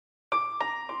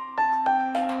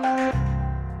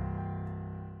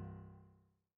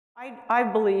I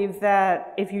believe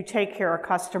that if you take care of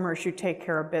customers, you take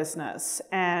care of business.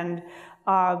 And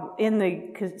in the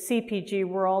CPG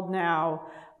world now,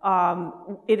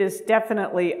 it is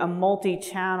definitely a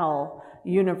multi-channel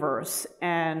universe.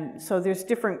 And so there's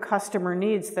different customer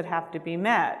needs that have to be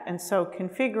met. And so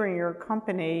configuring your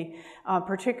company,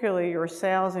 particularly your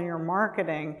sales and your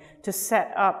marketing, to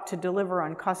set up to deliver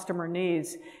on customer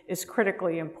needs is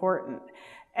critically important.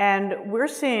 And we're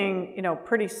seeing,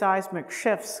 pretty seismic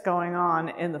shifts going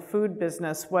on in the food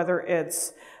business, whether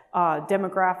it's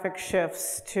demographic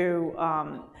shifts to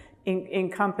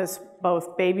encompass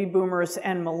both baby boomers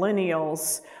and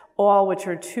millennials, all which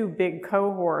are two big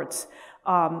cohorts,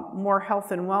 more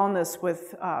health and wellness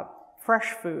with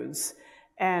fresh foods,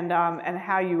 and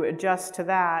how you adjust to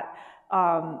that.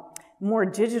 More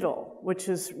digital, which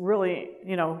is really,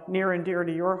 near and dear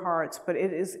to your hearts, but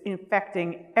it is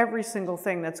infecting every single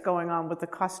thing that's going on with the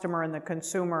customer and the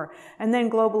consumer. And then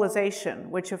globalization,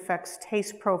 which affects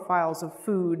taste profiles of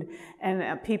food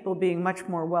and people being much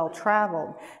more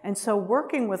well-traveled. And so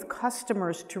working with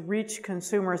customers to reach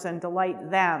consumers and delight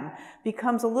them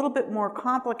becomes a little bit more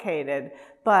complicated,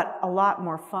 but a lot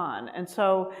more fun. And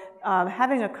so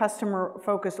having a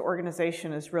customer-focused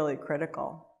organization is really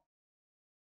critical.